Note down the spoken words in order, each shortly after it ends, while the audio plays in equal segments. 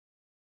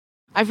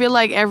I feel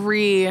like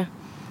every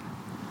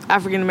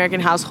African-American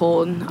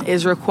household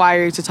is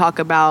required to talk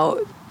about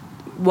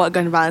what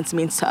gun violence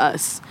means to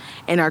us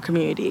in our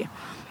community.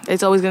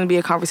 It's always going to be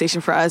a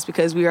conversation for us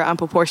because we are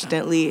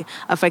unproportionately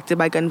affected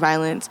by gun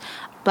violence.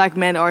 Black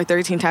men are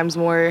 13 times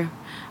more,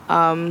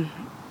 more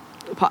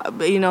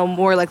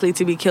likely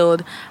to be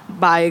killed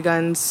by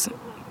guns,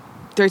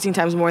 13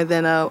 times more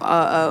than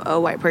a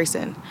white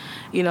person.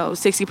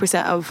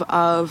 60%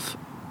 of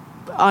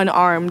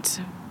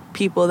unarmed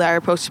people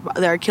that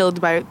are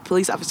killed by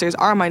police officers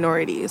are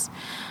minorities.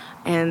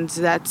 And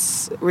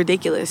that's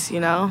ridiculous,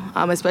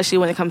 especially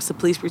when it comes to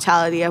police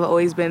brutality. I've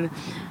always been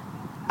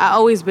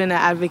an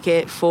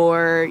advocate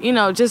for,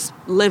 just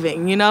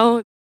living,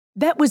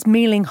 That was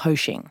Mei-Ling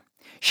Ho-Shing.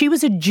 She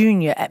was a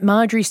junior at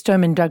Marjory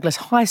Stoneman Douglas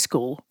High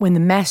School when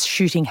the mass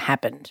shooting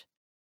happened.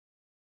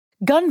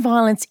 Gun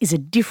violence is a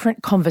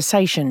different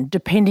conversation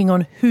depending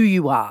on who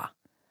you are,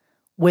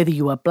 whether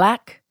you are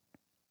black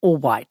or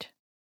white.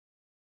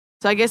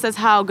 So I guess that's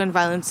how gun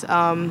violence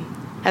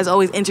has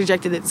always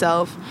interjected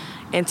itself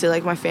into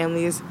like my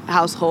family's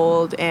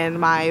household and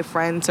my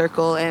friend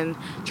circle and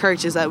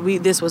church, is that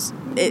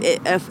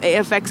it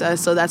affects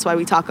us, so that's why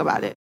we talk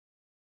about it.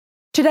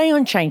 Today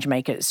on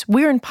Changemakers,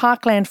 we're in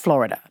Parkland,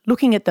 Florida,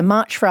 looking at the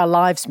March for Our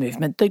Lives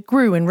movement that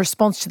grew in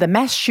response to the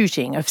mass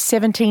shooting of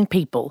 17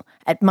 people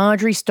at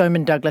Marjory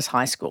Stoneman Douglas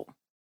High School.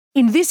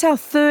 In this, our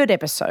third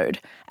episode,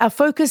 our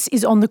focus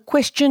is on the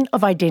question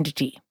of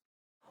identity.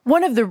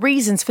 One of the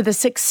reasons for the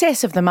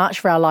success of the March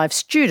for Our Lives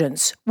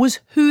students was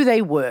who they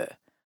were.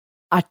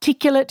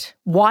 Articulate,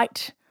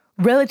 white,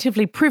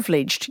 relatively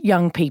privileged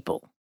young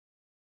people.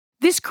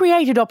 This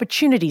created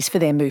opportunities for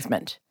their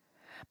movement,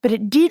 but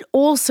it did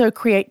also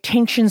create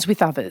tensions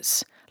with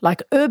others,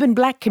 like urban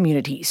black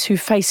communities who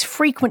face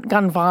frequent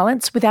gun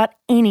violence without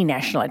any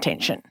national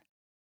attention.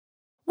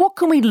 What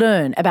can we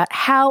learn about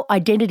how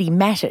identity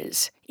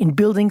matters in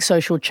building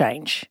social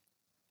change?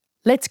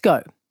 Let's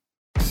go.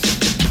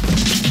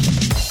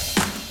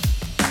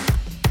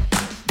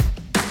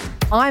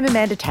 I'm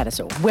Amanda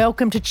Tattersall.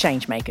 Welcome to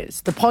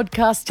Changemakers, the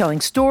podcast telling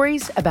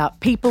stories about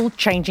people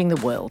changing the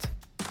world.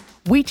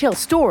 We tell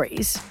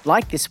stories,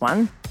 like this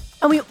one,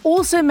 and we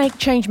also make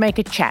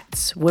Changemaker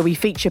chats, where we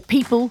feature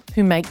people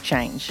who make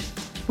change.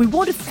 We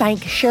want to thank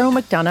Cheryl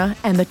McDonough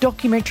and the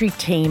documentary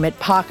team at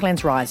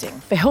Parklands Rising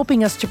for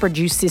helping us to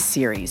produce this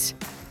series.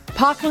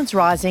 Parklands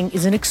Rising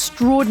is an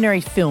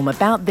extraordinary film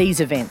about these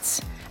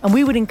events, and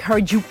we would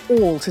encourage you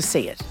all to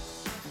see it.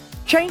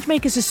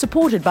 Changemakers is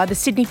supported by the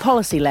Sydney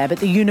Policy Lab at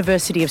the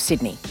University of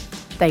Sydney.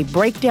 They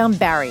break down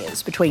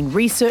barriers between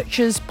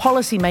researchers,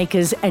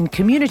 policymakers and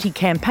community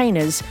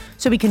campaigners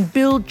so we can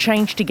build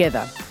change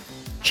together.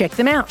 Check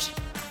them out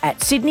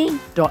at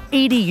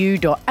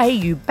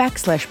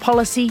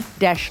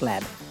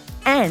sydney.edu.au/policy-lab.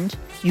 And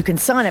you can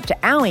sign up to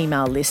our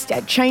email list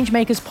at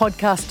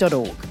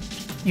changemakerspodcast.org.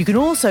 You can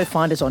also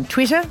find us on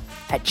Twitter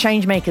at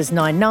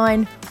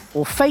Changemakers99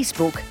 or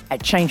Facebook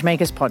at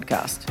Changemakers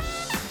Podcast.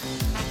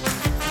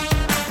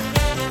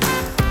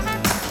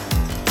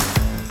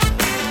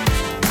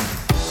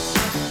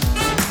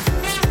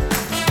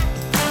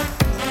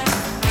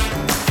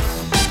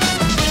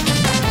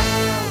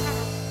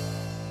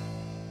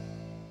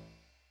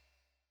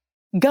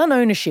 Gun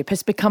ownership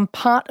has become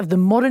part of the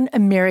modern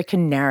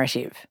American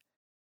narrative.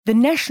 The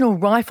National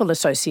Rifle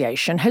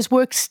Association has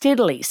worked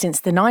steadily since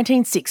the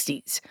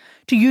 1960s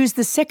to use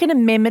the Second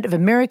Amendment of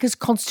America's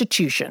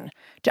Constitution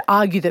to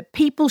argue that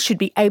people should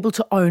be able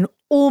to own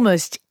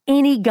almost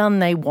any gun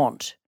they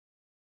want.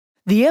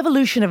 The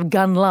evolution of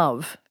gun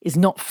love is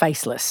not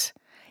faceless.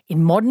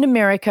 In modern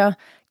America,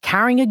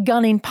 carrying a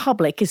gun in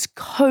public is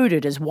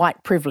coded as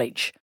white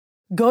privilege.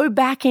 Go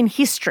back in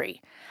history,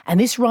 and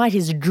this right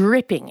is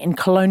dripping in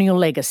colonial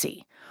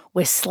legacy,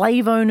 where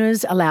slave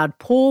owners allowed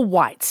poor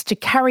whites to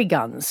carry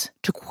guns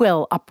to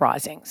quell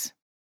uprisings.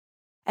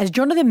 As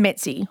Jonathan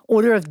Metzi,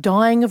 author of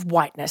Dying of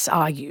Whiteness,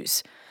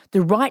 argues,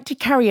 the right to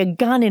carry a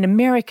gun in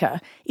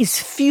America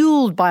is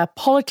fueled by a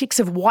politics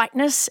of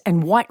whiteness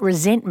and white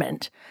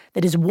resentment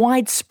that is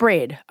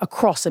widespread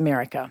across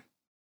America.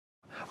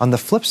 On the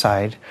flip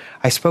side,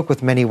 I spoke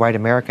with many white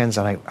Americans,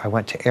 and I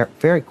went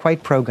to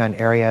quite pro-gun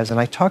areas, and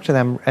I talked to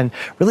them and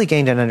really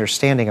gained an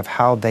understanding of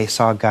how they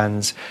saw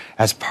guns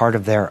as part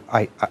of their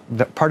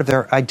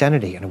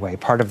identity in a way,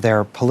 part of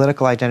their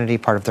political identity,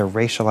 part of their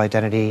racial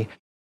identity.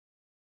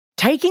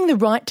 Taking the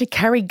right to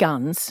carry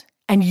guns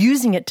and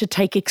using it to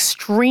take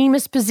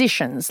extremist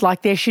positions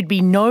like there should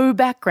be no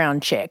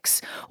background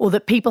checks or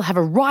that people have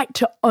a right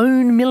to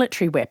own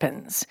military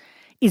weapons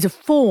is a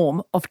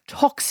form of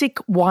toxic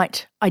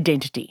white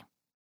identity.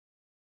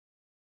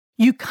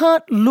 You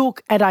can't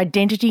look at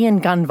identity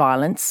and gun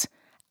violence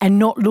and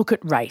not look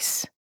at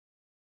race.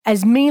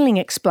 As Mei-Ling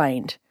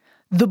explained,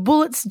 the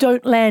bullets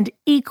don't land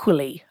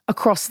equally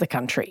across the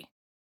country.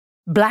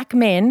 Black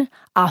men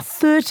are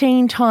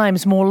 13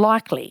 times more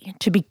likely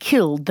to be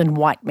killed than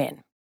white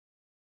men.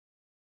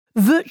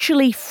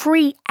 Virtually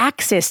free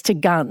access to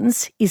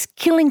guns is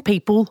killing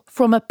people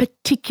from a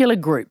particular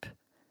group,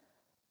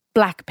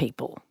 black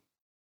people.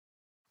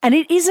 And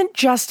it isn't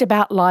just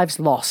about lives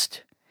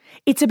lost.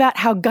 It's about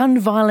how gun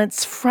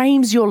violence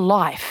frames your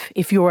life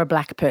if you're a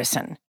black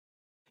person.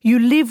 You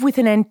live with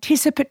an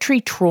anticipatory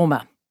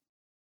trauma.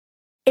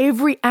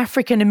 Every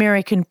African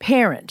American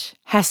parent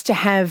has to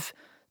have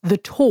the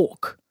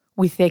talk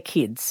with their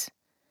kids,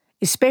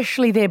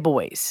 especially their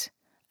boys,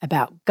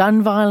 about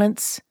gun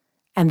violence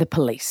and the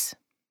police.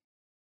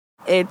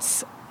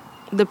 It's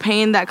the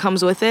pain that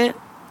comes with it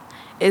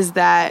is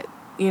that,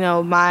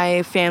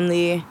 my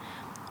family,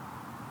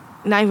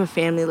 not even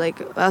family,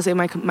 like I'll say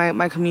my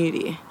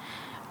community,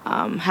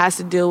 has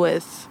to deal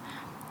with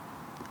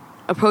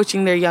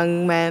approaching their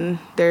young men,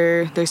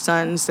 their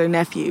sons, their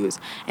nephews,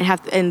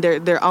 and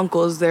their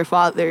uncles, their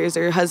fathers,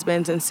 their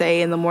husbands, and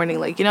say in the morning,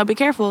 like, be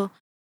careful.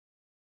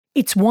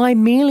 It's why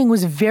Mealing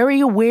was very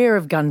aware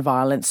of gun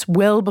violence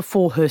well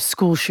before her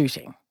school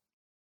shooting.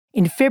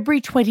 In February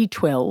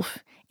 2012,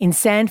 in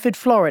Sanford,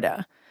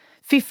 Florida,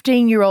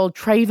 15-year-old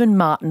Trayvon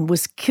Martin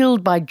was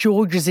killed by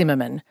George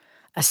Zimmerman,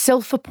 a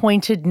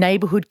self-appointed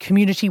Neighbourhood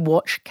Community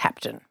Watch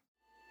captain.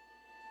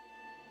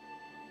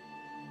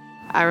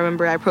 I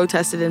remember I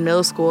protested in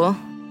middle school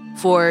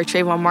for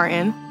Trayvon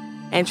Martin,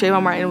 and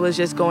Trayvon Martin was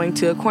just going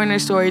to a corner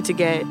store to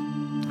get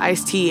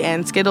iced tea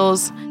and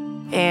Skittles,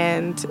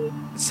 and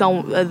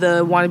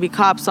the wannabe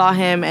cop saw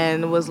him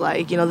and was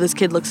like, this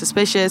kid looks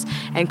suspicious,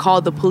 and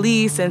called the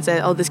police and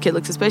said, oh, this kid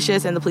looks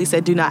suspicious, and the police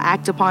said, do not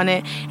act upon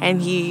it,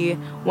 and he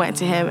went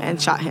to him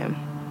and shot him.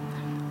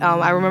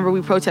 I remember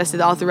we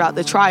protested all throughout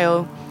the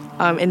trial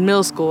in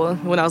middle school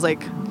when I was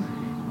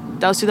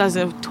that was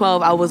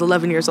 2012, I was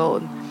 11 years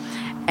old.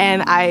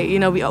 And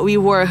we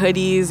wore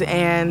hoodies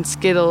and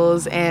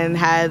Skittles and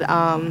had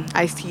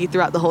iced tea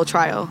throughout the whole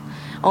trial,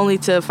 only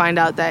to find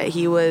out that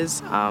he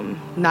was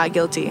not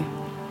guilty.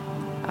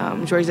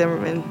 George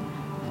Zimmerman,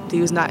 he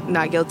was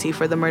not guilty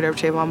for the murder of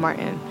Trayvon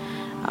Martin,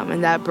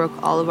 and that broke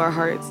all of our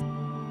hearts.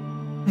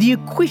 The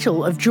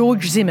acquittal of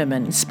George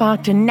Zimmerman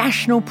sparked a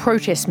national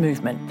protest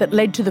movement that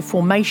led to the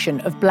formation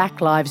of Black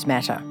Lives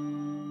Matter.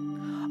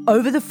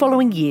 Over the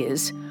following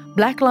years,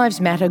 Black Lives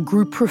Matter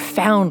grew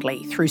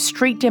profoundly through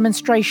street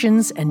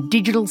demonstrations and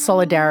digital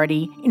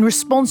solidarity in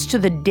response to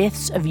the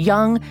deaths of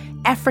young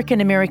African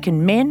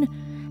American men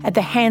at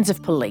the hands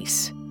of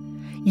police.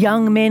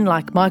 Young men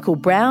like Michael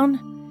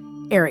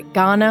Brown, Eric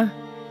Garner,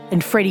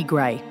 and Freddie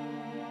Gray.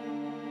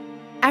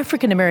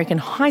 African American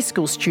high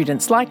school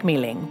students like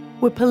Mealing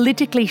were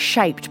politically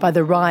shaped by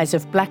the rise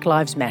of Black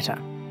Lives Matter.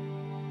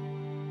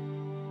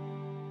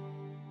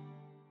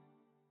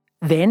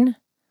 Then,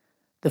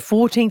 the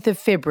 14th of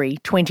February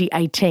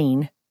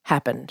 2018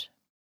 happened.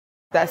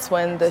 That's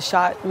when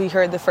we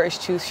heard the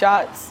first 2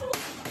 shots,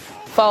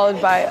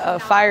 followed by a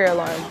fire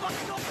alarm,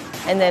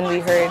 and then we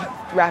heard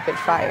rapid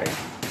fire.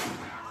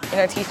 And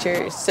our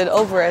teacher stood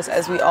over us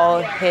as we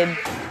all hid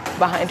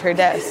behind her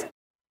desk.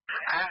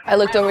 I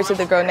looked over to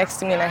the girl next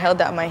to me and I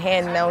held out my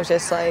hand, and I was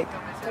just like,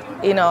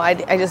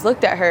 I just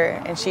looked at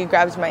her and she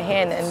grabbed my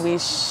hand, and we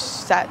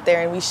sat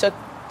there and we shook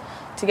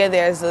together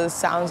as the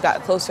sounds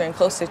got closer and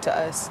closer to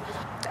us.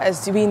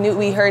 As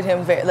we heard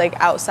him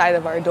outside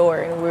of our door,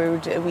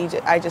 and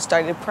I just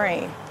started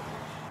praying.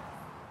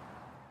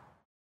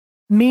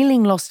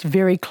 Mealing lost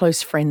very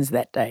close friends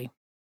that day.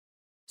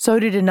 So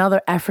did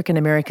another African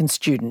American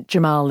student,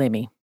 Jamal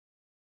Lemmy.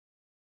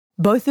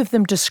 Both of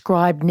them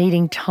described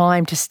needing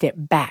time to step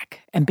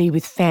back and be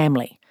with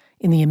family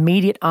in the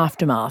immediate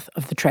aftermath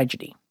of the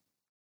tragedy.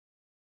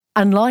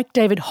 Unlike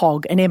David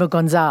Hogg and Emma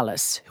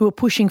Gonzalez, who were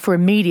pushing for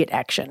immediate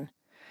action,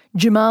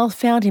 Jamal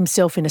found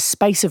himself in a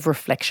space of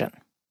reflection.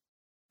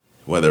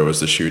 Whether it was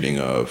the shooting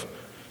of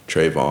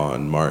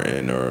Trayvon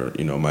Martin or,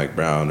 Mike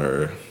Brown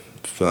or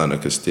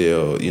Philando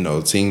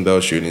Castile, seeing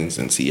those shootings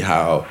and see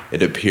how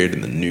it appeared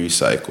in the news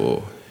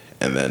cycle,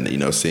 and then,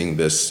 seeing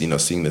this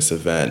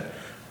event,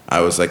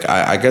 I was like,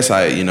 I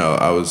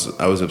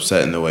was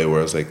upset in the way where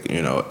I was like,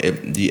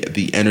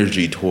 the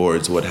energy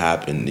towards what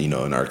happened, in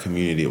our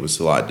community, it was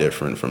a lot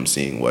different from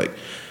seeing what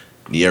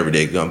the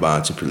everyday gun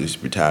violence and police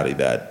brutality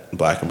that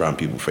Black and brown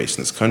people face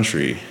in this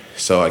country.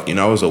 So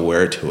I was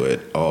aware to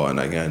it. And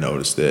I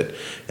noticed it,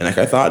 and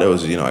I thought it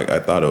was, I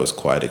thought it was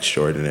quite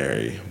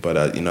extraordinary. But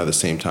at the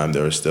same time,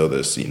 there was still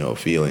this,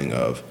 feeling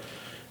of,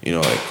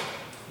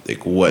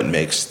 like what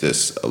makes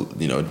this,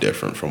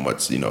 different from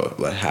what's,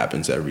 what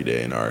happens every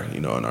day in our,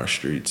 in our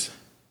streets.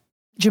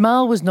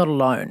 Jamal was not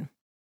alone.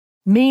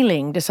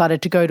 Mealing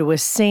decided to go to a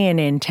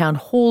CNN town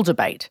hall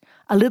debate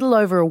a little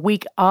over a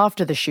week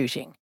after the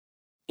shooting,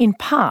 in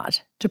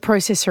part to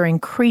process her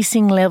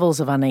increasing levels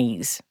of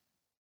unease.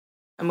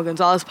 Emma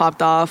Gonzalez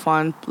popped off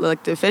on the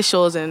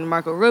officials and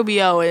Marco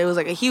Rubio, and it was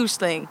a huge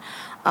thing.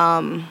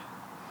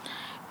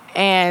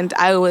 And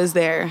I was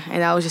there,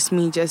 and that was just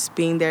me just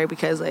being there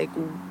because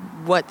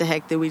what the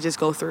heck did we just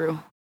go through?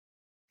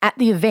 At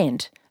the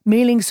event,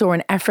 Mealing saw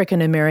an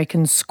African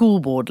American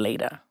school board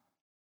leader.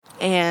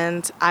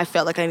 And I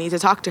felt like I needed to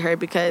talk to her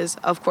because,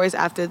 of course,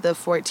 after the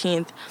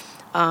 14th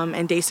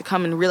and days to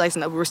come and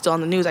realizing that we were still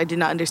on the news, I did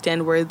not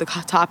understand where the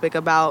topic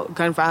about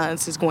gun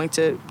violence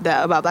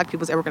about Black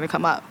people is ever going to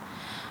come up.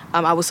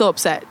 I was so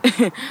upset.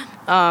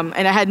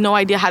 And I had no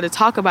idea how to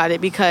talk about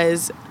it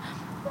because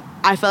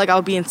I felt like I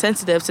would be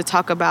insensitive to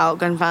talk about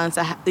gun violence,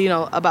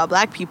 about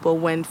Black people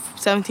when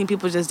 17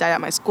 people just died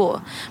at my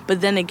school.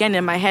 But then again,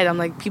 in my head, I'm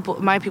like,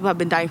 my people have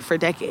been dying for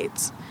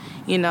decades,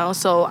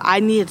 So I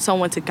needed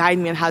someone to guide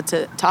me on how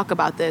to talk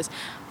about this.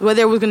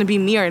 Whether it was going to be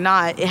me or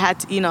not, it had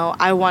to,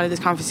 I wanted this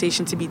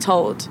conversation to be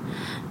told.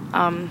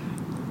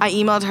 I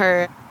emailed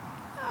her,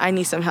 I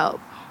need some help.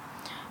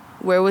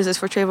 Where was this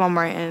for Trayvon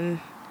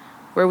Martin?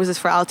 Where was this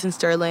for Alton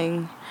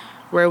Sterling?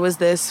 Where was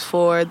this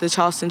for the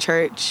Charleston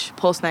Church,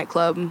 Pulse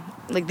nightclub?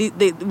 Like,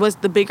 was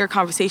the bigger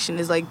conversation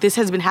is like, this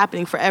has been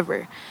happening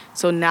forever.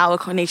 So now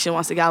a nation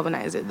wants to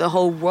galvanize it. The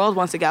whole world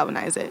wants to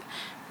galvanize it.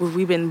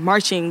 We've been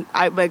marching.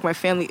 My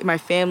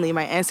family,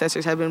 my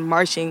ancestors have been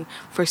marching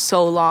for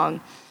so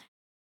long.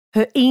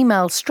 Her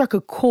email struck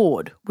a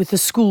chord with the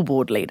school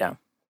board leader.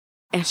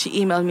 And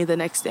she emailed me the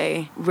next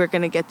day, we're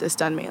going to get this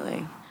done,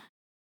 Mei-Ling.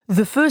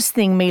 The first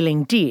thing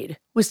Mei-Ling did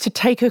was to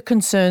take her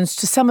concerns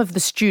to some of the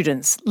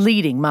students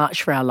leading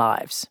March for Our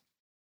Lives.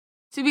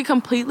 To be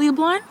completely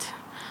blunt,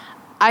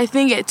 I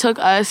think it took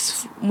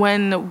us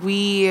until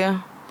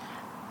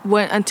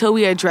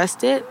we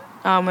addressed it,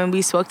 and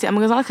we spoke to Emma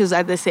Gonzalez, because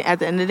at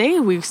the end of the day,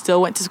 we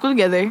still went to school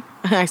together,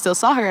 and I still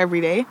saw her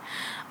every day,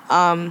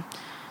 to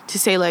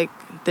say, like,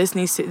 this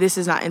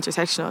is not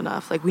intersectional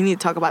enough. Like, we need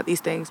to talk about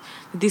these things.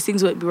 If these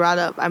things would be brought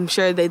up, I'm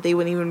sure that they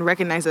wouldn't even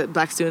recognize that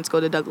Black students go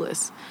to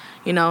Douglas.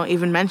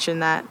 Even mention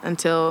that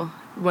until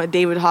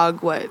David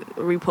Hogg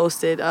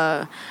reposted,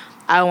 I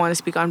don't want to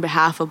speak on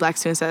behalf of Black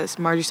students at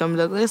Marjorie Stoneman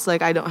Douglas.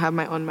 Like, I don't have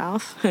my own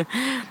mouth.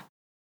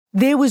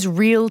 There was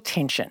real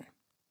tension.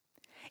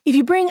 If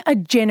you bring a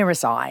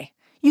generous eye,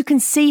 you can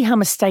see how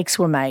mistakes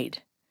were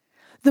made.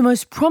 The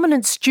most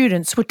prominent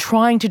students were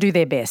trying to do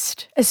their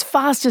best, as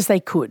fast as they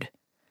could.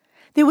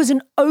 There was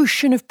an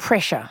ocean of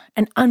pressure,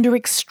 and under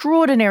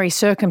extraordinary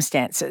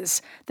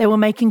circumstances, they were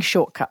making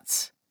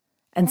shortcuts,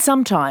 and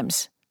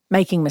sometimes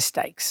making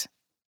mistakes.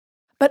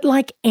 But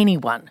like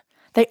anyone,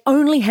 they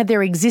only had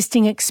their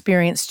existing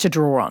experience to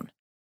draw on.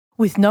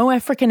 With no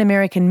African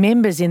American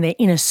members in their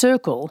inner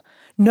circle,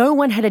 no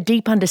one had a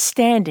deep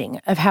understanding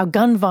of how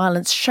gun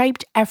violence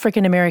shaped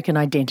African American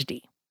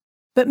identity.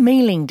 But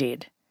Mei-Ling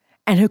did,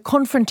 and her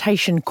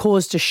confrontation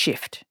caused a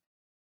shift.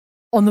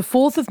 On the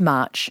 4th of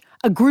March,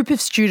 a group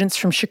of students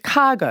from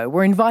Chicago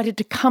were invited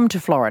to come to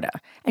Florida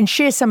and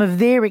share some of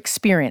their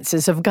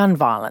experiences of gun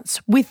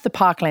violence with the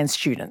Parkland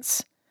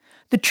students.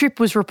 The trip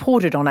was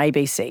reported on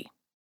ABC.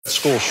 The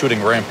school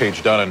shooting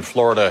rampage done in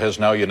Florida has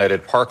now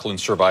united Parkland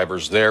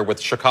survivors there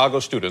with Chicago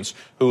students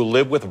who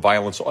live with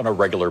violence on a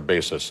regular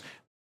basis.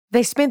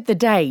 They spent the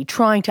day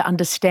trying to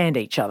understand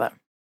each other.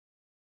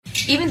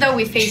 Even though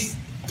we face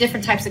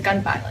different types of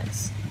gun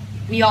violence,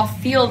 we all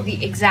feel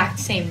the exact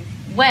same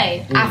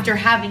way after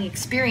having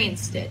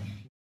experienced it.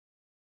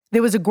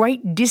 There was a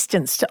great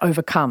distance to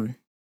overcome,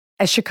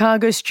 as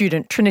Chicago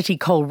student Trinity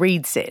Cole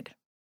Reed said.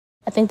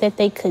 I think that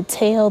they could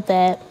tell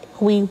that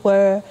we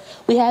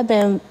had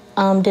been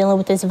dealing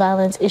with this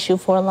violence issue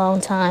for a long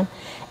time,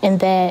 and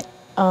that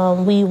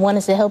we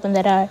wanted to help and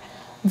that our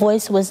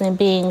voice wasn't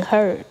being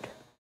heard.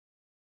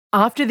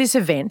 After this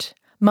event,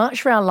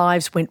 March for Our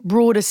Lives went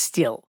broader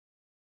still.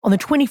 On the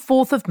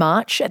 24th of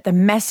March, at the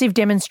massive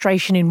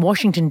demonstration in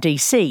Washington,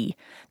 D.C.,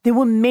 there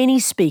were many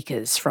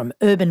speakers from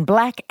urban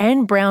Black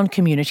and brown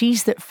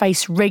communities that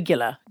face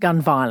regular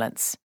gun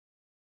violence.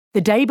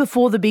 The day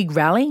before the big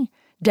rally,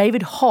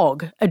 David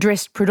Hogg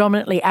addressed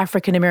predominantly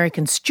African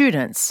American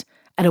students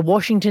at a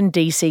Washington,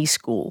 D.C.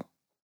 school.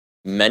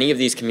 Many of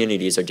these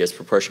communities are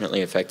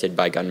disproportionately affected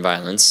by gun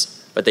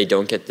violence, but they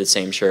don't get the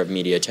same share of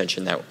media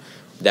attention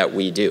that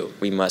we do.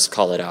 We must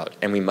call it out,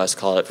 and we must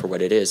call it for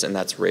what it is, and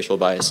that's racial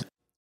bias.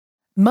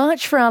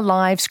 March for Our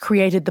Lives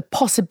created the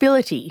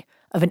possibility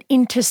of an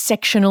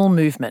intersectional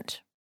movement.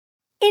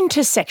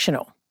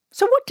 Intersectional.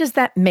 So what does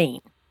that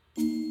mean?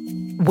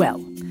 Well,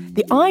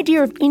 the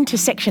idea of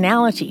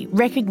intersectionality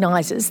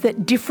recognises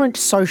that different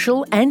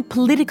social and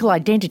political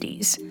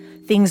identities,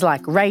 things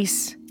like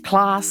race,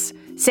 class,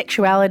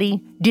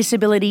 sexuality,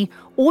 disability,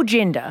 or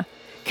gender,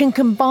 can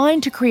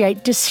combine to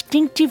create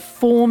distinctive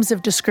forms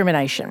of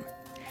discrimination.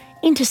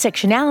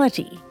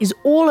 Intersectionality is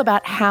all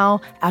about how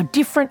our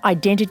different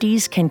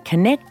identities can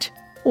connect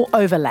or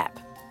overlap.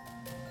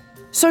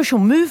 Social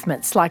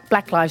movements like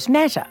Black Lives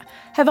Matter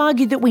have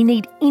argued that we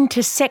need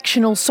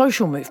intersectional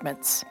social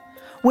movements,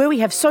 where we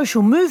have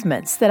social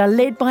movements that are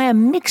led by a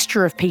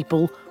mixture of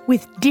people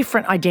with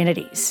different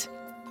identities.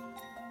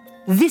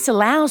 This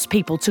allows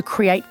people to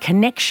create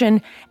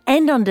connection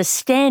and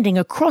understanding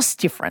across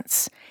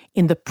difference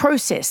in the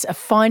process of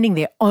finding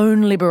their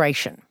own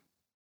liberation.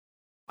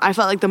 I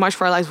felt like the March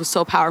for Our Lives was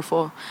so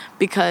powerful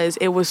because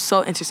it was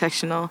so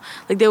intersectional.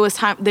 Like there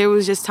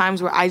was just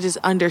times where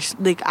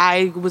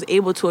I was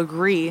able to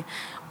agree,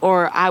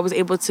 or I was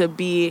able to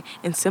be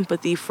in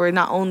sympathy for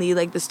not only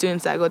like the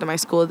students that go to my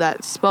school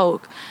that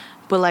spoke,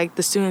 but like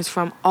the students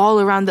from all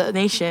around the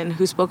nation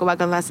who spoke about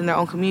gun violence in their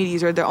own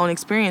communities or their own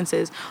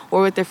experiences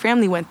or what their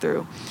family went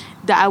through.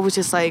 That I was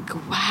just like,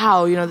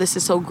 wow, this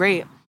is so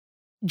great.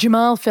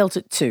 Jamal felt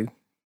it too.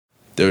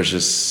 There was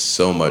just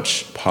so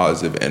much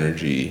positive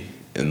energy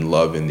and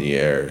love in the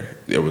air.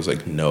 There was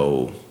like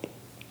no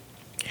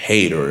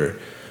hate or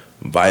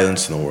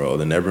violence in the world,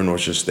 and everyone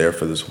was just there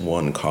for this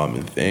one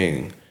common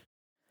thing.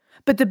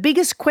 But the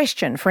biggest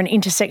question for an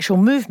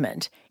intersectional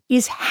movement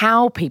is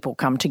how people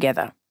come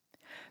together.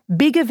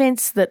 Big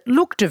events that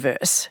look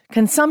diverse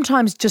can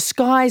sometimes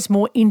disguise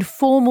more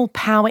informal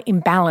power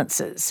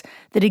imbalances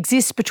that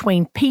exist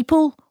between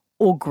people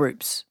or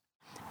groups.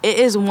 It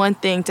is one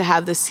thing to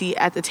have the seat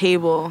at the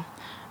table,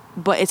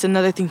 but it's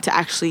another thing to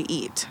actually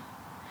eat.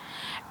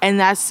 And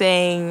that's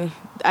saying,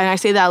 and I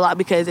say that a lot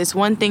because it's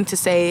one thing to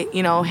say,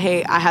 you know,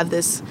 hey, I have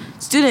this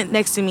student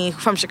next to me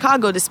from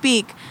Chicago to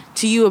speak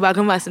to you about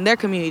gun violence in their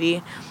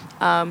community.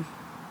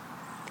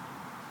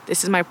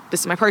 This is my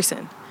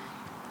person.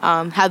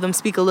 Have them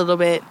speak a little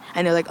bit,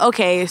 and they're like,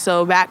 okay,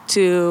 so back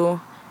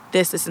to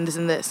this, and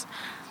this.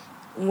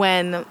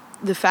 When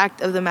the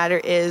fact of the matter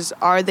is,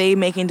 are they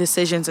making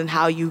decisions in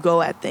how you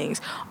go at things?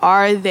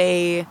 Are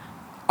they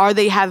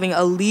having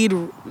a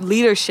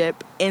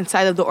leadership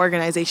inside of the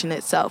organization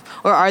itself?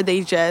 Or are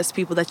they just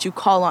people that you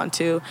call on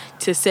to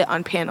sit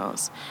on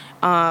panels?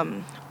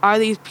 Are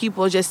these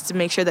people just to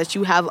make sure that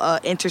you have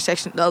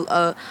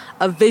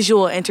a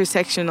visual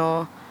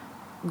intersectional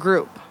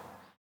group?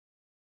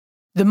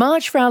 The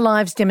March for Our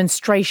Lives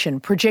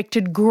demonstration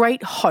projected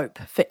great hope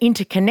for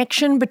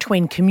interconnection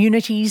between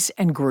communities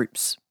and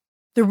groups.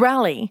 The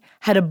rally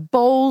had a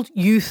bold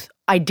youth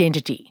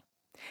identity.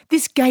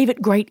 This gave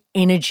it great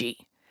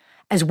energy.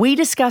 As we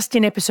discussed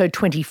in episode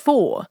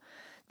 24,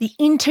 the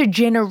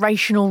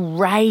intergenerational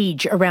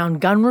rage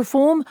around gun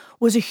reform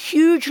was a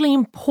hugely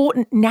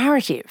important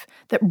narrative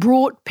that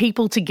brought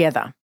people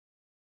together.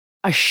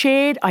 A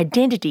shared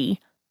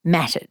identity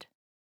mattered.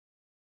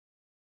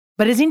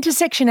 But as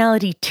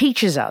intersectionality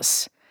teaches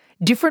us,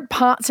 different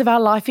parts of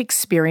our life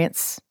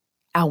experience,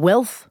 our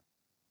wealth,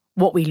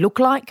 what we look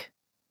like,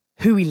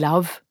 who we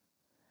love,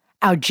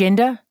 our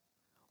gender,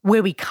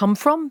 where we come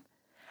from,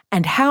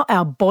 and how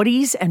our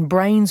bodies and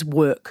brains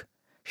work,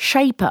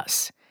 shape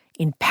us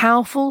in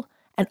powerful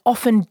and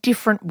often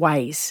different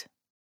ways.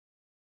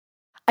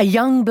 A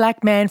young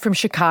black man from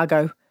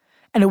Chicago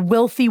and a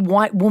wealthy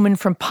white woman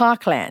from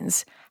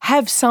Parklands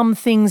have some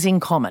things in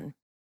common,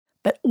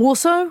 but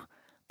also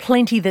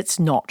plenty that's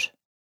not.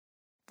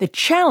 The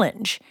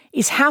challenge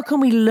is, how can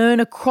we learn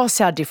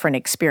across our different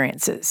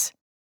experiences?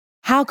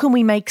 How can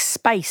we make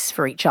space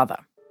for each other?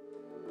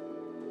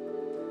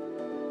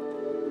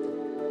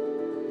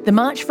 The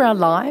March for Our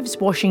Lives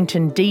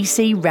Washington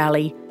DC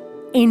rally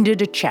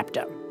ended a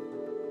chapter.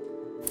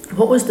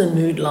 What was the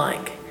mood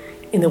like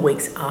in the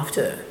weeks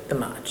after the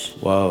march?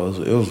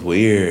 Well, it was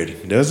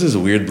weird. There was this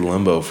weird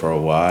limbo for a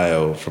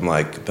while, from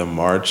like the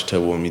march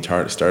to when we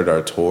started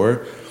our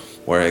tour,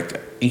 where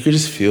like you could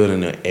just feel it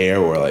in the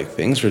air, where like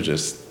things were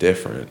just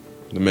different.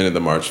 The minute the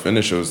march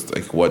finished, it was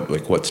like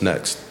what's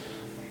next?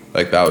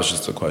 Like that was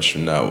just a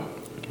question that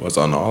was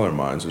on all our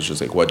minds. It was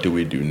just like, what do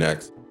we do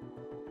next?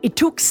 It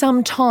took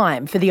some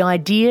time for the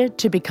idea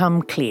to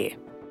become clear.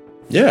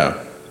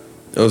 Yeah.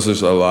 It was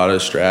just a lot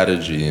of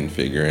strategy and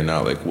figuring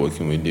out like what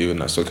can we do, and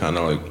that's what kind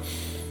of like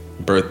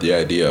birthed the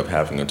idea of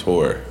having a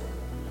tour.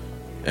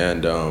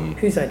 And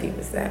whose idea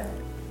was that?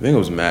 I think it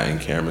was Matt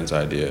and Cameron's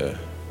idea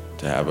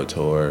to have a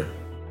tour.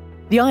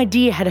 The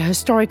idea had a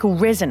historical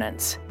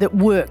resonance that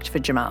worked for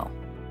Jamal.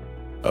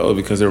 Oh,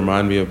 because it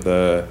reminded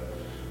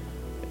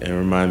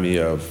me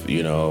of,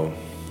 you know,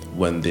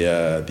 when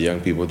the young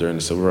people during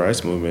the Civil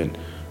Rights Movement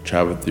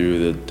traveled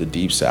through the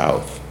Deep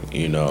South,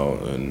 you know,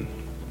 and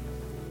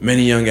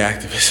many young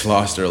activists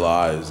lost their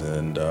lives,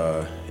 and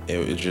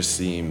it just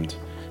seemed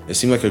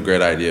like a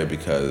great idea,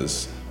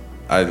 because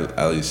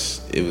at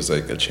least it was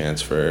like a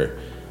chance for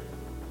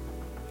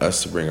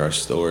us to bring our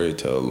story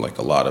to like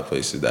a lot of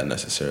places that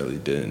necessarily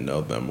didn't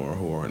know them or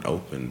who weren't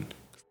open.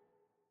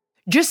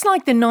 Just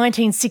like the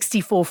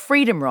 1964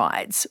 Freedom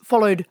Rides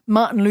followed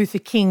Martin Luther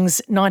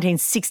King's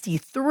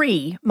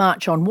 1963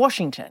 March on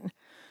Washington,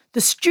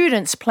 the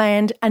students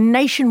planned a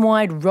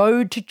nationwide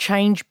Road to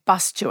Change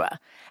bus tour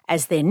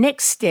as their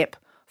next step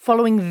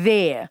following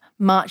their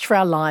March for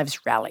Our Lives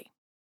rally.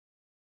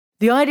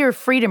 The idea of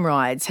Freedom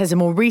Rides has a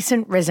more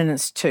recent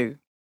resonance too.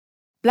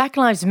 Black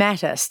Lives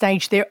Matter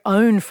staged their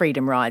own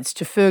Freedom Rides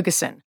to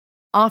Ferguson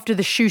after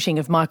the shooting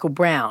of Michael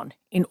Brown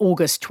in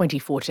August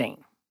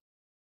 2014.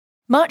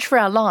 March for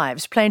Our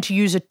Lives planned to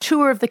use a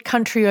tour of the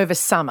country over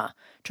summer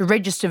to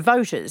register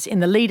voters in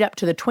the lead up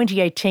to the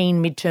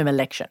 2018 midterm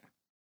election.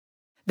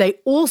 They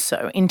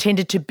also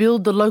intended to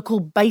build the local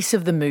base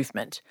of the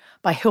movement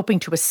by helping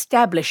to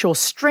establish or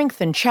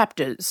strengthen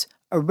chapters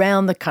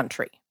around the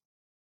country.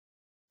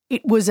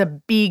 It was a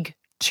big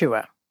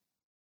tour.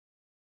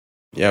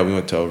 Yeah, we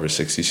went to over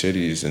 60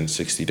 cities in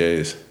 60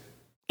 days.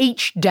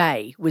 Each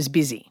day was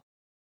busy.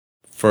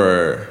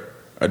 For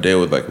a day,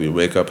 we'd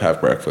wake up,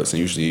 have breakfast, and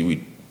usually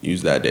we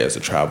use that day as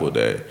a travel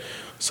day.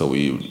 So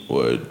we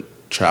would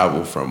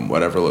travel from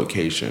whatever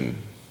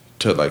location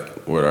to like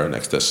where our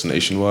next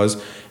destination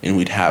was, and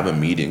we'd have a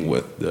meeting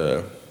with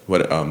the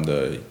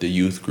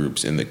youth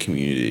groups in the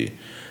community,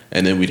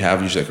 And then we'd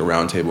have usually like a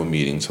roundtable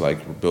meeting to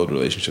like build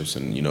relationships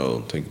and,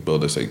 to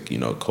build this like,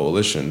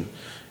 coalition,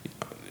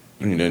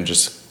 and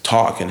just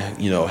talk and,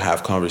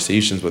 have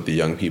conversations with the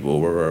young people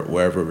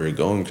wherever we're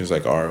going. Because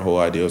like our whole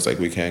idea was like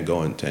we can't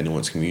go into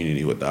anyone's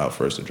community without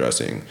first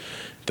addressing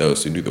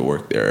those who do the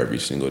work there every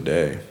single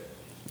day.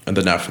 And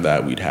then after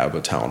that, we'd have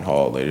a town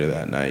hall later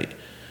that night.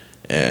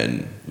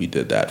 And we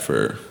did that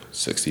for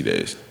 60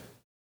 days.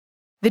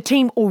 The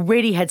team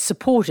already had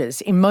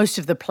supporters in most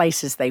of the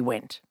places they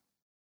went.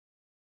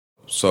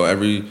 So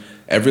every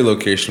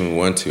location we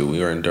went to, we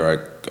were in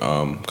direct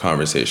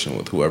conversation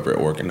with whoever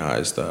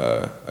organized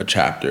a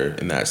chapter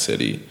in that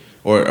city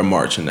or a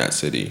march in that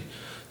city.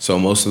 So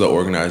most of the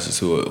organizers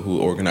who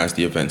organized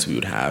the events we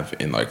would have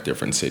in like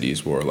different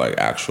cities were like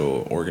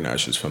actual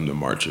organizers from the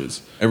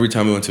marches. Every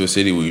time we went to a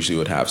city, we usually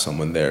would have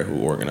someone there who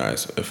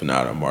organized, if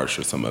not a march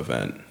or some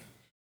event.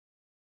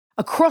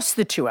 Across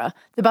the tour,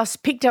 the bus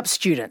picked up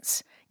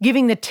students,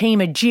 giving the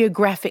team a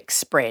geographic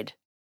spread.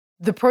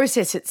 The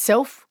process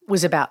itself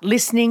was about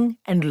listening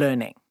and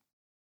learning.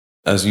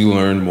 As you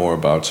learn more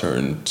about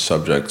certain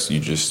subjects, you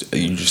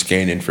just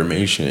gain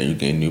information and you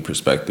gain new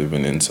perspective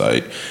and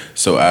insight.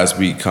 So as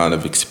we kind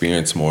of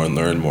experience more and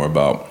learn more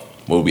about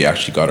what we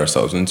actually got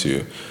ourselves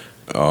into,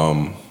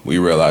 we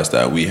realized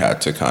that we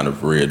had to kind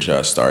of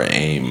readjust our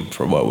aim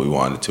for what we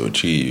wanted to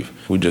achieve.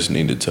 We just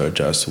needed to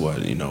adjust what,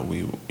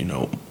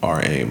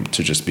 our aim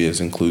to just be as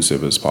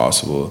inclusive as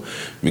possible,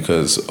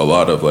 because a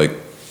lot of like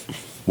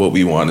what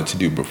we wanted to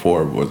do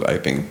before was, I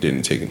think,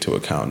 didn't take into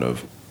account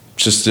of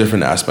just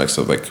different aspects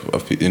of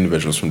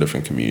individuals from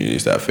different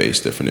communities that face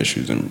different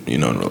issues in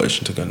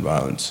relation to gun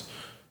violence.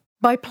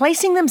 By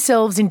placing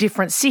themselves in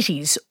different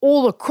cities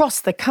all across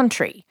the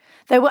country,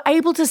 they were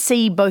able to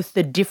see both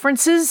the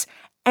differences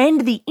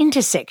and the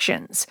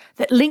intersections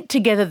that link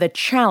together the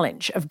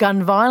challenge of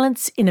gun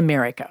violence in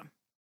America.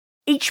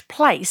 Each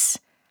place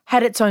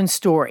had its own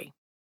story.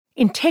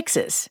 In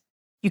Texas,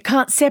 you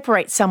can't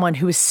separate someone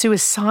who is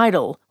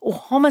suicidal or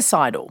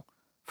homicidal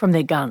from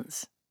their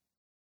guns.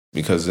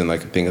 Because in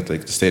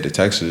the state of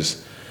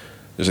Texas,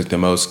 there's the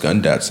most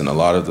gun deaths, and a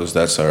lot of those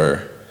deaths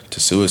are to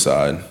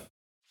suicide.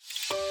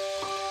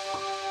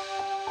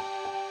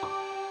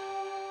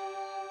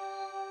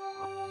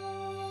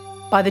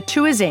 By the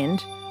tour's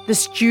end, the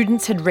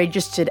students had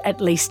registered at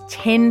least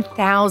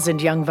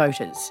 10,000 young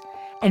voters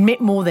and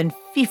met more than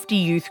 50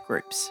 youth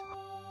groups.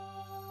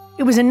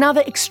 It was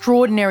another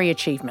extraordinary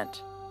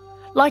achievement.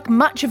 Like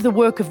much of the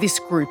work of this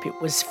group,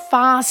 it was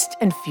fast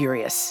and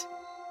furious.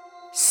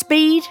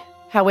 Speed,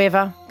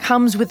 however,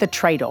 comes with a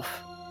trade-off.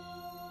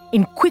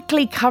 In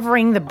quickly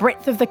covering the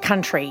breadth of the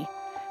country,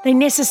 they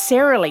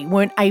necessarily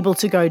weren't able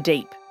to go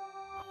deep.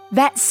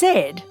 That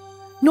said,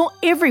 not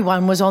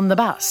everyone was on the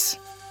bus.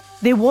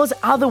 There was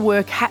other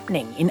work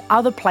happening in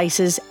other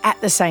places at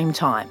the same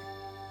time.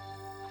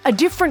 A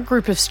different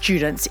group of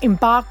students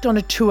embarked on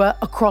a tour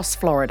across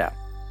Florida.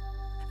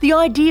 The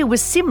idea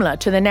was similar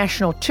to the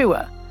national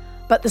tour,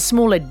 but the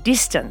smaller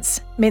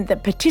distance meant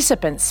that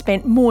participants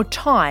spent more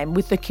time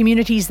with the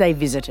communities they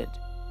visited.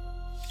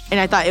 And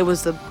I thought it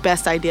was the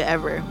best idea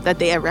ever that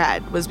they ever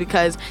had, was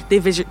because they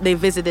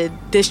visited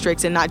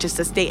districts and not just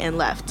the state and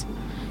left.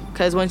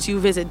 Because once you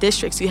visit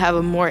districts, you have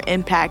a more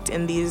impact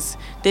in these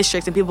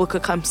districts and people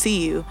could come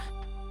see you.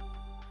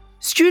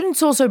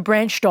 Students also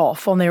branched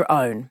off on their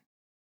own.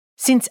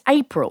 Since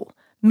April,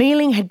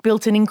 Mealing had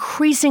built an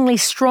increasingly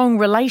strong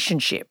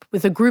relationship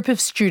with a group of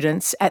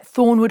students at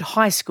Thornwood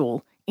High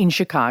School in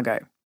Chicago.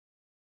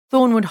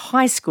 Thornwood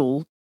High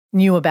School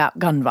knew about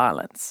gun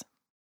violence.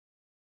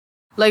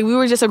 We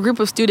were just a group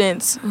of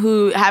students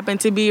who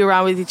happened to be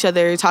around with each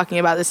other talking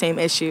about the same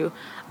issue,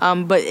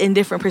 but in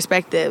different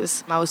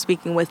perspectives. I was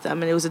speaking with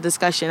them and it was a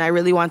discussion. I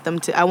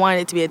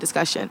wanted it to be a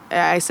discussion.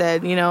 I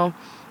said,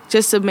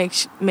 just to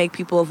make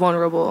people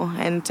vulnerable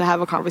and to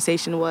have a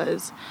conversation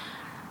was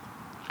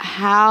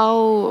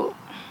how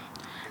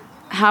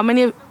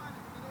many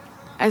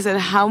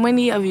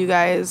of you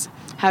guys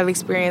have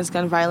experienced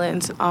gun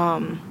violence,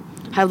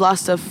 have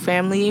lost a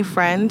family,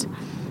 friend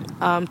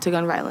to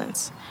gun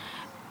violence?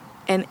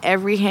 And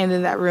every hand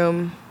in that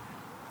room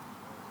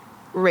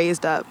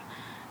raised up.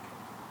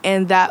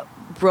 And that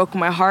broke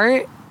my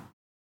heart.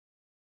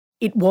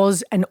 It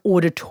was an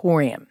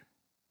auditorium.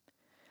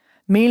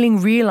 Mealing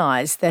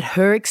realised that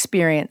her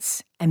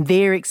experience and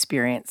their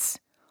experience,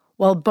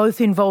 while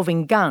both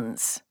involving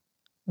guns,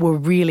 were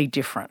really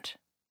different.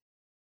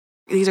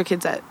 These are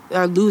kids that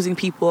are losing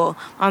people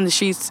on the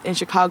streets in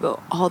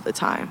Chicago all the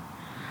time.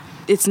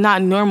 It's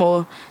not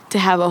normal to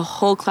have a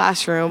whole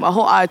classroom, a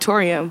whole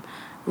auditorium,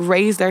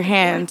 raise their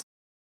hand.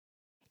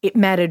 It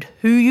mattered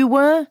who you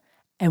were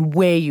and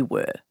where you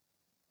were.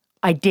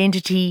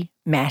 Identity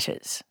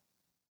matters.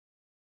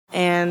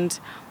 And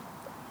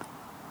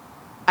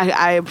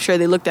I'm sure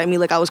they looked at me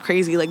like I was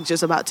crazy,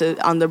 just about to,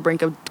 on the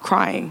brink of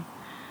crying.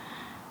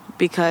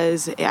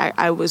 Because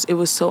it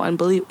was so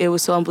unbelievable.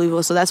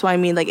 So that's why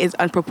it's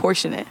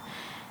unproportionate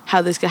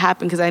how this could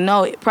happen. Because I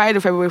know prior to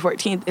February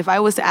 14th, if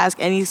I was to ask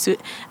if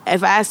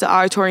I asked the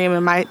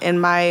auditorium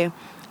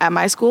at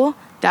my school,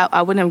 that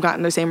I wouldn't have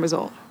gotten the same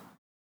result.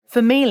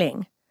 For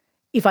Mealing,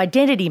 if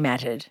identity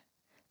mattered,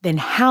 then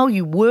how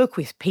you work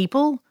with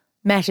people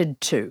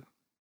mattered too.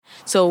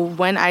 So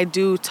when I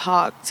do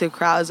talk to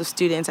crowds of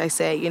students, I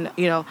say,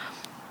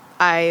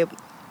 I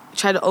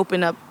try to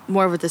open up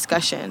more of a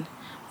discussion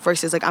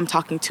versus like I'm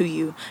talking to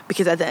you,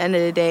 because at the end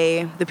of the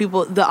day,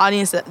 the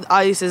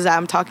audiences that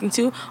I'm talking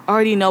to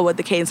already know what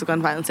the cadence of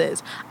gun violence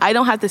is. I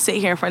don't have to sit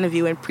here in front of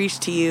you and preach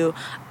to you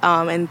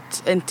and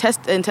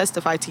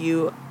testify to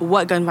you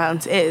what gun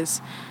violence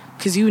is,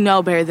 because you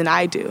know better than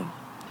I do.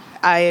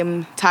 I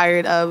am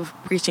tired of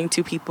preaching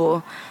to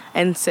people,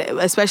 and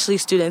especially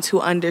students who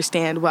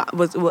understand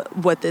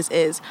what this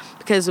is.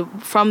 Because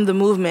from the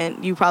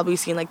movement, you've probably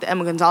seen like the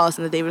Emma Gonzalez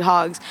and the David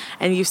Hoggs,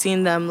 and you've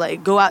seen them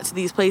like go out to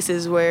these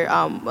places where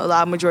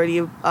a majority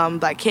of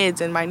Black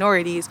kids and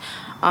minorities,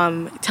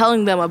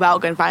 telling them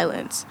about gun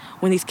violence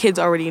when these kids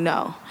already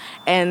know.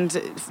 And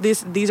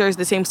these are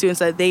the same students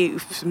that they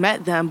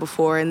met them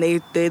before, and they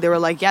were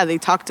like, yeah, they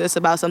talked to us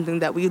about something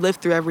that we live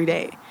through every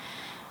day.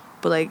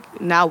 But like,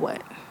 now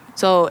what?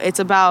 So it's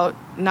about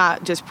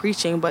not just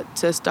preaching, but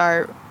to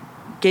start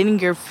getting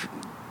your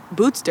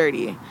boots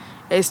dirty.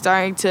 It's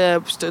starting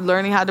to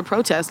learning how to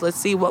protest. Let's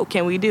see, what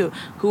can we do?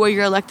 Who are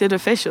your elected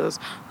officials?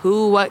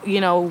 What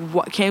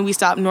can we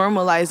stop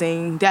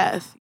normalizing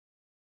death?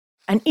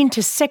 An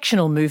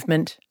intersectional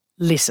movement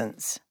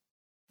listens.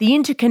 The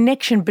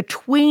interconnection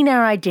between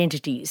our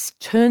identities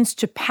turns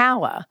to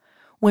power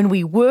when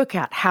we work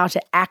out how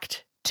to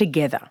act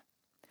together,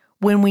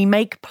 when we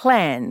make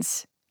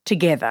plans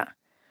together,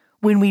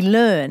 when we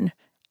learn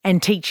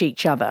and teach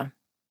each other,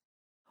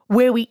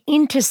 where we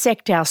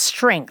intersect our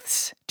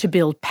strengths to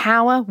build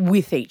power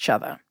with each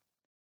other.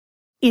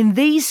 In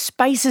these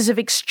spaces of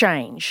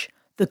exchange,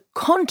 the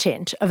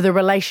content of the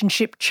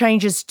relationship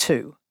changes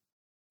too.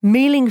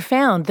 Mealing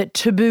found that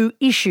taboo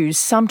issues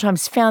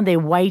sometimes found their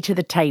way to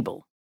the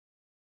table.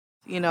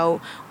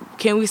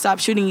 Can we stop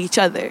shooting each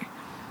other?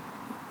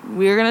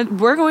 We're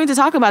going to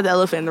talk about the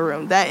elephant in the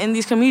room, that in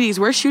these communities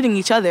we're shooting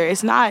each other.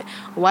 It's not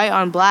white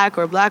on black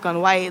or black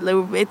on white.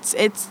 It's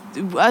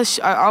us,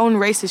 our own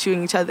race is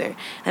shooting each other,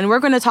 and we're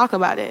going to talk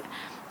about it,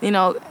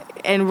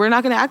 and we're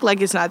not going to act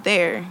like it's not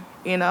there,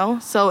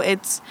 So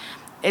it's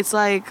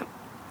like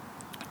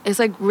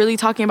really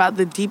talking about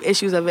the deep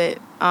issues of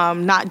it,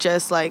 not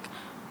just like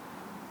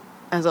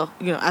as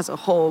a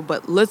whole,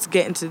 but let's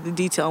get into the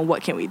detail on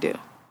what can we do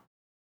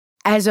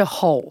as a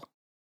whole.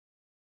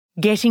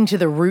 Getting to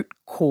the root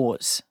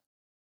cause.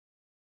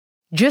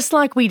 Just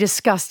like we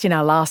discussed in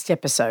our last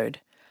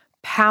episode,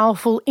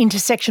 powerful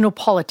intersectional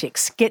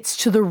politics gets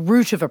to the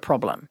root of a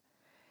problem.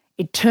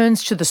 It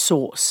turns to the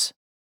source.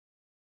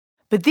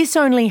 But this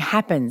only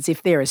happens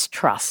if there is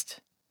trust.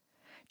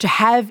 To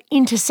have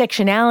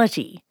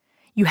intersectionality,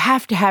 you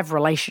have to have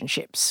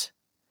relationships.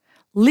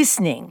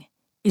 Listening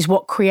is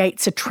what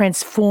creates a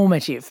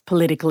transformative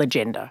political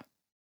agenda.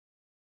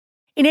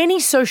 In any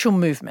social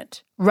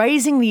movement,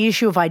 raising the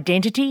issue of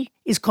identity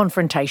is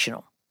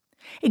confrontational.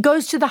 It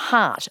goes to the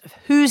heart of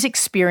whose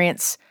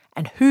experience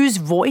and whose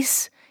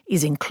voice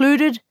is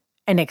included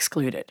and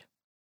excluded.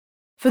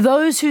 For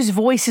those whose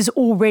voice is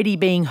already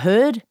being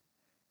heard,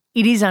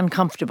 it is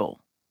uncomfortable.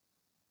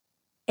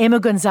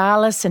 Emma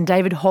Gonzalez and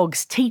David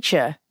Hogg's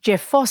teacher,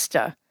 Jeff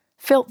Foster,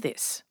 felt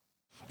this.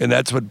 And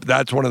that's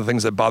one of the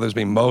things that bothers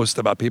me most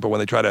about people when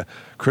they try to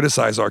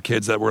criticize our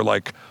kids that we're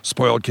like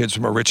spoiled kids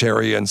from a rich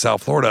area in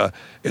South Florida,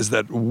 is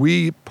that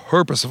we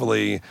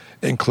purposefully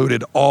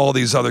included all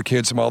these other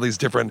kids from all these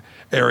different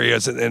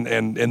areas,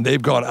 and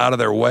they've gone out of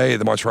their way,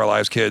 the March for Our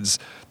Lives kids,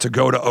 to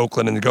go to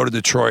Oakland and to go to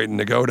Detroit and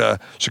to go to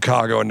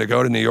Chicago and to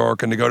go to New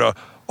York and to go to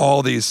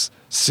all these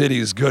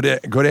cities, good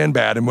and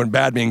bad, and when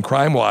bad being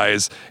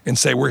crime-wise, and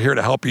say we're here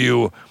to help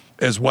you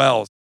as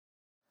well.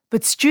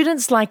 But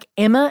students like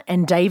Emma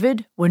and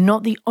David were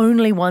not the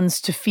only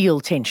ones to feel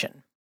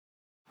tension.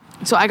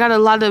 So I got a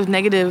lot of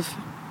negative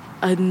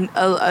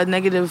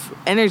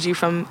energy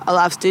from a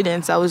lot of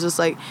students. I was just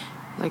like,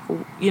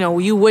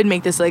 you would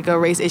make this like a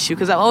race issue,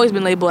 because I've always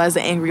been labeled as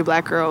the angry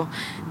Black girl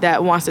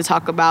that wants to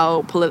talk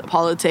about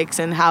politics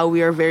and how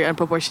we are very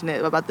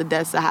unproportionate about the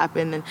deaths that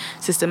happen and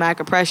systematic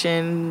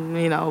oppression,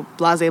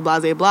 blase,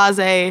 blase,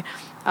 blase,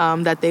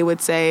 that they would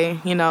say,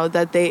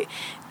 that they...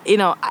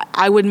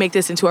 I would make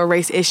this into a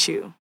race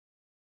issue.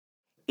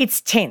 It's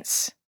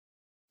tense,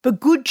 but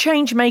good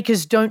change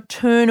makers don't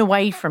turn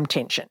away from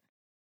tension.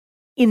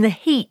 In the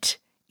heat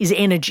is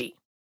energy.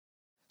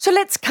 So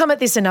let's come at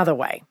this another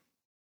way.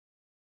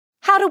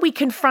 How do we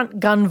confront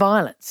gun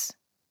violence?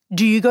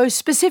 Do you go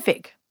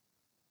specific?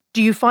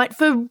 Do you fight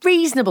for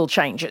reasonable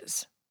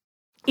changes?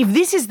 If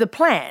this is the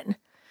plan,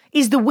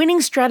 is the winning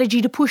strategy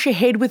to push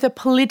ahead with a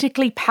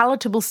politically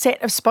palatable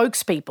set of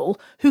spokespeople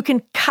who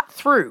can cut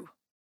through?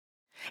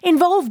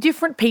 Involve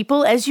different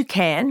people as you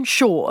can,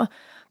 sure,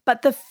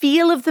 but the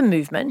feel of the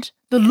movement,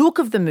 the look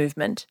of the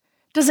movement,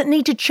 doesn't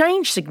need to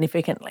change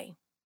significantly.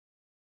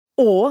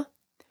 Or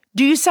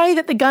do you say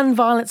that the gun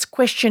violence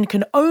question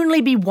can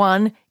only be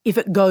won if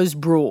it goes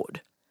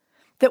broad?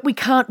 that we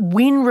can't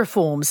win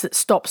reforms that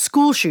stop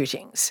school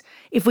shootings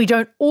if we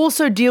don't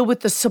also deal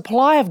with the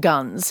supply of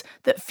guns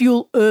that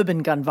fuel urban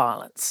gun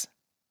violence.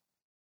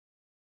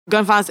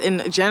 Gun violence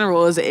in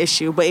general is an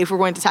issue, but if we're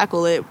going to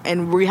tackle it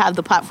and we have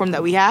the platform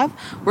that we have,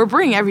 we're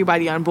bringing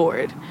everybody on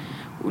board.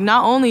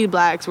 Not only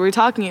blacks, we're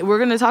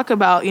going to talk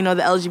about, the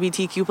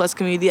LGBTQ plus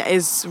community that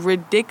is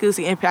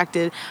ridiculously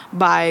impacted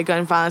by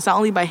gun violence, not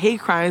only by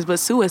hate crimes, but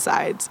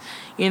suicides,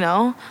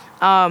 We're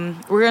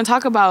going to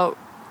talk about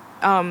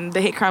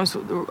the hate crimes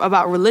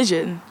about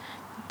religion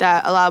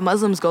that a lot of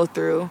Muslims go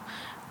through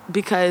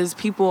because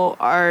people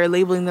are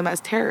labeling them as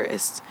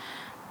terrorists.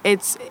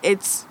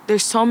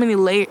 There's so many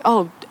layers.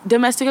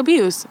 Domestic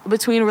abuse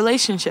between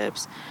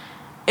relationships.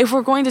 If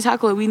we're going to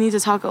tackle it, we need to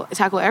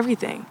tackle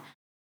everything.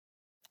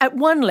 At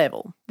one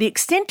level, the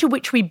extent to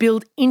which we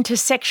build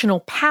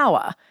intersectional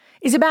power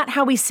is about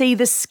how we see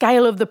the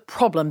scale of the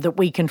problem that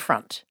we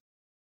confront.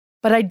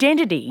 But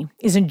identity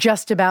isn't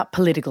just about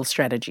political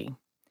strategy.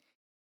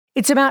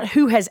 It's about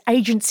who has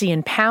agency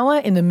and power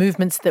in the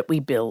movements that we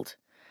build,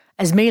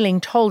 as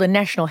Mealing told a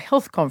national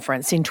health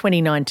conference in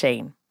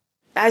 2019.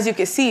 As you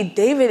can see,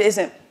 David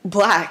isn't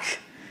black.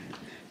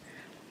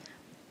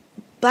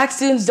 Black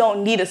students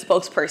don't need a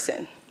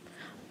spokesperson.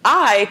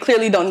 I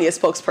clearly don't need a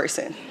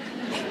spokesperson.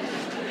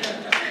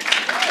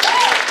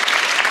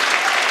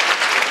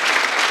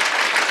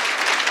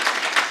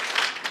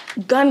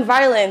 Gun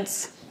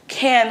violence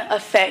can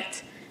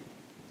affect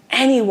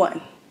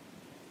anyone.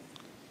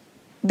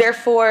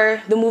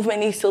 Therefore, the movement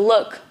needs to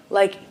look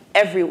like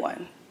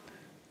everyone.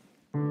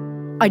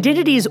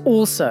 Identity is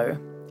also,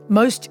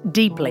 most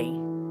deeply,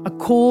 a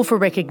call for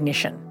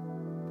recognition,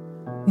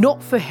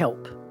 not for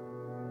help.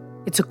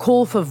 It's a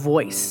call for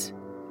voice,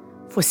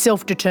 for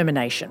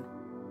self-determination.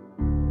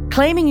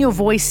 Claiming your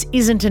voice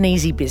isn't an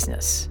easy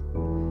business.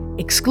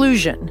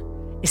 Exclusion,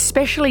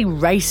 especially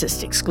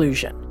racist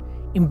exclusion,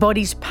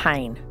 embodies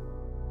pain.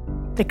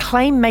 The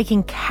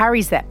claim-making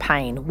carries that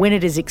pain when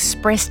it is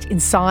expressed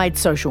inside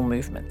social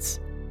movements.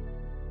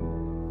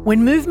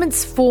 When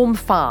movements form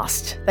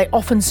fast, they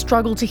often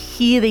struggle to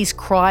hear these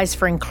cries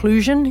for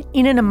inclusion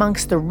in and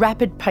amongst the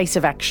rapid pace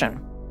of action.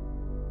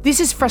 This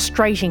is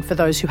frustrating for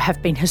those who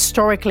have been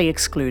historically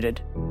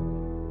excluded.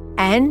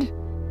 And,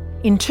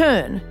 in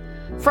turn,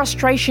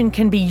 frustration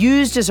can be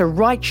used as a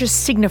righteous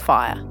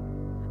signifier.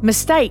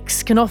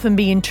 Mistakes can often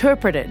be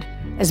interpreted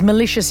as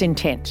malicious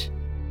intent.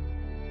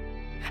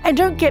 And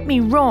don't get me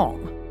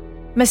wrong,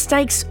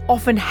 mistakes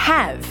often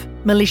have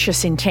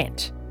malicious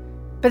intent,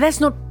 but that's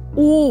not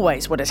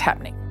always what is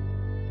happening.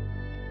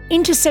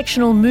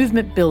 Intersectional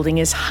movement building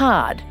is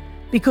hard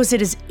because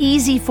it is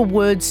easy for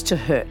words to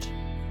hurt,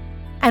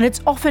 and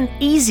it's often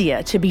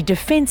easier to be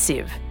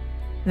defensive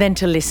than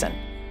to listen.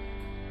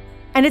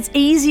 And it's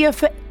easier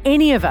for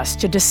any of us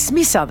to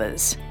dismiss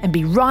others and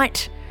be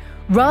right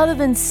rather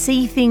than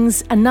see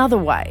things another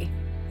way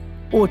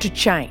or to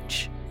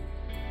change.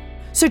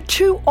 So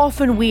too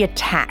often we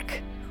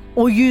attack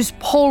or use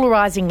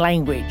polarising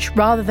language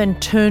rather than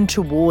turn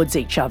towards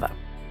each other.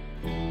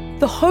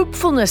 The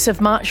hopefulness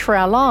of March for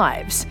Our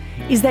Lives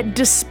is that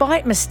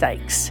despite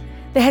mistakes,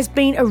 there has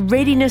been a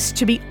readiness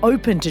to be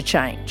open to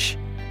change,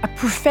 a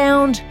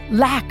profound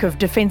lack of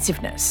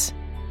defensiveness.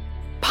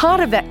 Part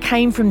of that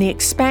came from the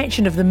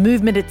expansion of the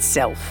movement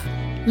itself.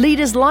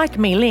 Leaders like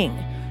Mealing,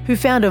 who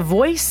found a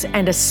voice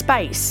and a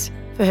space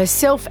for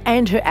herself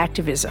and her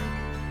activism.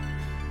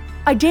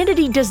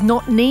 Identity does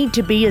not need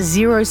to be a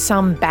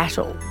zero-sum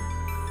battle.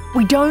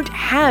 We don't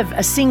have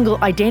a single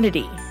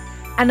identity,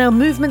 and our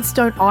movements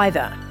don't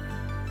either.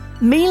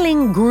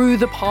 Mealing grew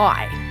the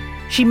pie.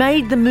 She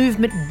made the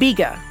movement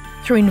bigger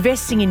through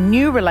investing in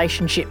new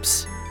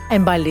relationships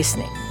and by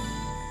listening.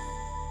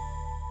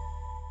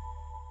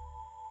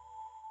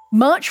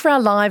 March for Our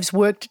Lives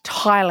worked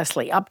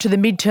tirelessly up to the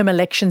midterm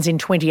elections in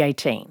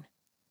 2018.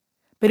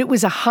 But it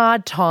was a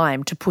hard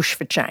time to push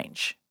for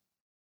change.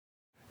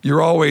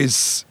 You're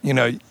always,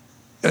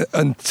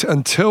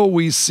 until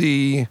we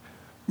see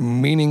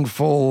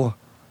meaningful,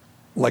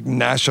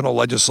 national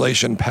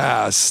legislation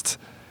passed,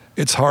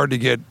 it's hard to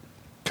get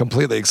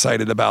completely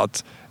excited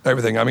about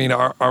everything. I mean,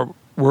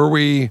 were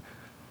we,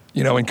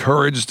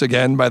 encouraged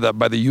again by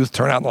the youth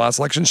turnout in the last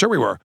election? Sure we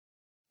were.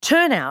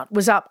 Turnout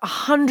was up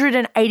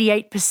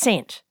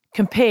 188%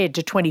 compared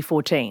to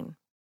 2014.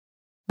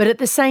 But at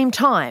the same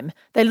time,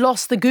 they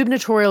lost the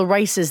gubernatorial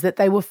races that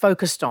they were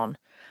focused on,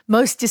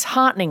 most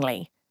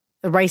dishearteningly,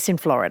 the race in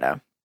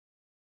Florida.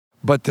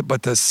 But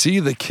to see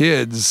the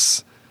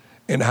kids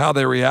and how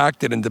they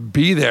reacted and to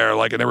be there,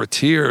 and there were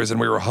tears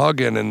and we were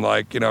hugging and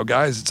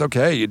guys, it's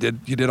okay. You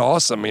did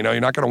awesome. You're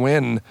not going to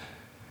win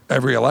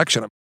every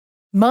election.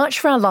 March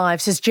for Our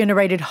Lives has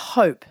generated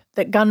hope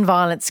that gun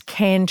violence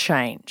can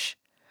change.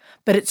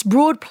 But its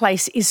broad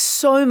place is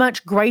so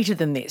much greater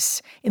than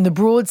this in the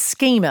broad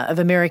schema of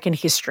American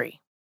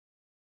history.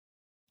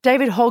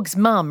 David Hogg's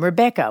mum,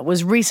 Rebecca,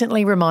 was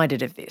recently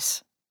reminded of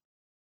this.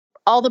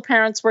 All the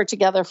parents were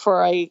together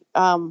for a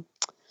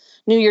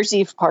New Year's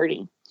Eve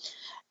party.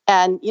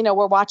 And,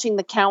 we're watching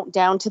the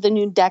countdown to the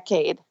new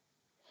decade.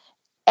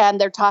 and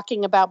they're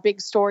talking about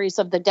big stories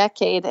of the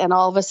decade, and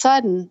all of a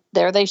sudden,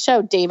 there they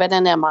show David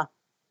and Emma.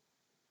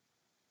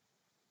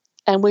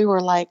 And we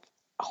were like,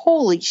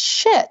 holy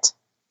shit.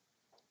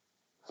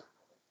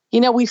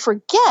 We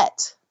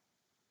forget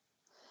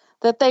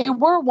that they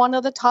were one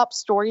of the top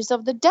stories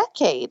of the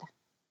decade.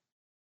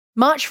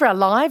 March for Our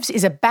Lives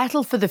is a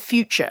battle for the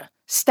future,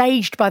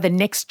 staged by the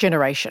next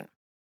generation.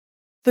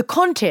 The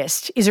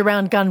contest is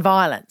around gun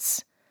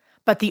violence,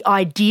 but the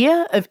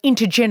idea of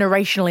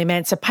intergenerational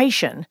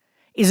emancipation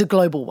is a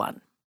global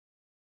one.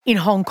 In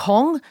Hong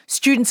Kong,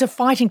 students are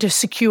fighting to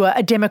secure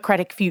a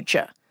democratic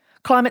future.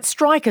 Climate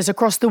strikers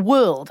across the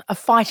world are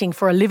fighting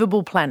for a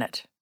livable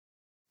planet.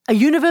 A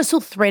universal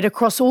thread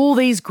across all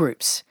these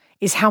groups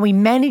is how we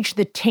manage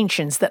the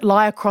tensions that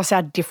lie across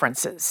our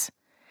differences,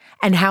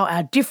 and how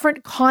our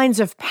different kinds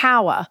of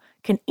power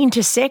can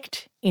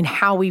intersect in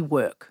how we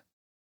work.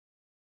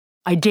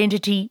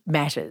 Identity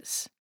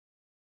matters.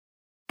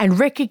 And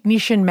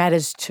recognition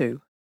matters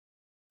too.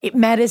 It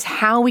matters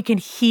how we can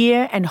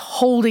hear and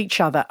hold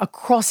each other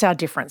across our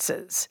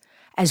differences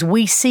as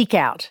we seek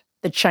out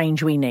the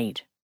change we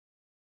need.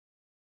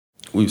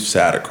 We've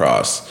sat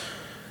across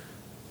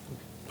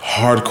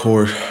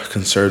hardcore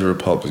conservative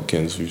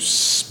Republicans,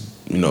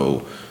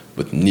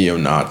 with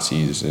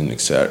neo-Nazis and et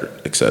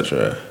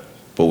cetera.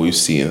 But we've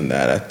seen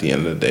that at the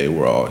end of the day,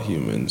 we're all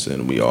humans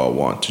and we all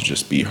want to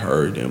just be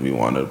heard and we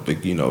want to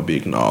be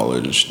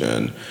acknowledged,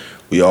 and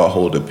we all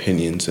hold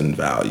opinions and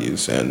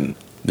values. And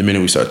the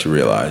minute we start to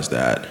realize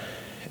that,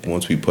 and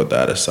once we put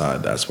that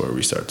aside, that's where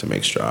we start to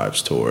make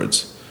strides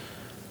towards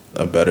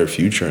a better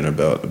future and a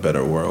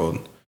better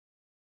world.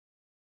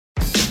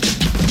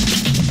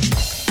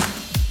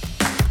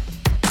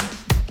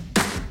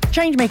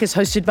 Changemakers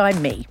hosted by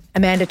me,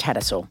 Amanda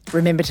Tattersall.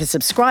 Remember to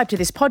subscribe to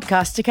this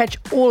podcast to catch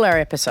all our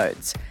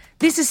episodes.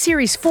 This is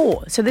Series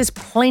 4, so there's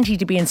plenty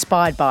to be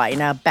inspired by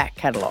in our back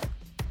catalogue.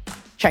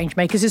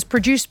 Changemakers is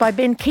produced by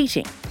Ben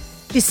Keating.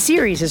 This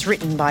series is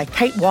written by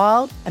Kate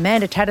Wilde,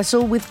 Amanda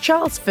Tattersall, with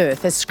Charles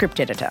Firth as script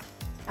editor.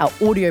 Our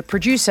audio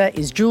producer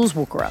is Jules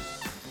Wookera.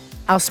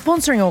 Our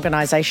sponsoring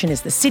organisation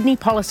is the Sydney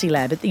Policy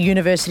Lab at the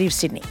University of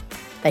Sydney.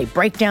 They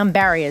break down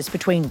barriers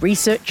between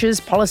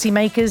researchers,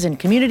 policymakers and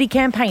community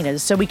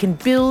campaigners so we can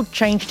build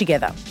change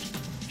together.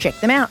 Check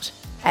them out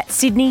at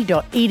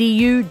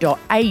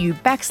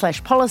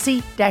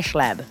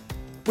sydney.edu.au/policy-lab.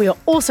 We are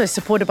also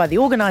supported by the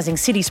Organising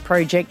Cities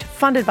project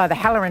funded by the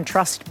Halloran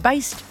Trust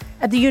based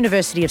at the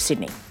University of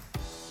Sydney.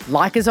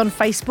 Like us on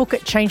Facebook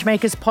at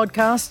Changemakers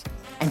Podcast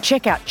and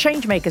check out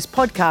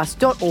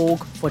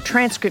changemakerspodcast.org for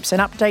transcripts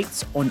and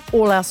updates on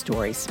all our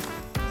stories.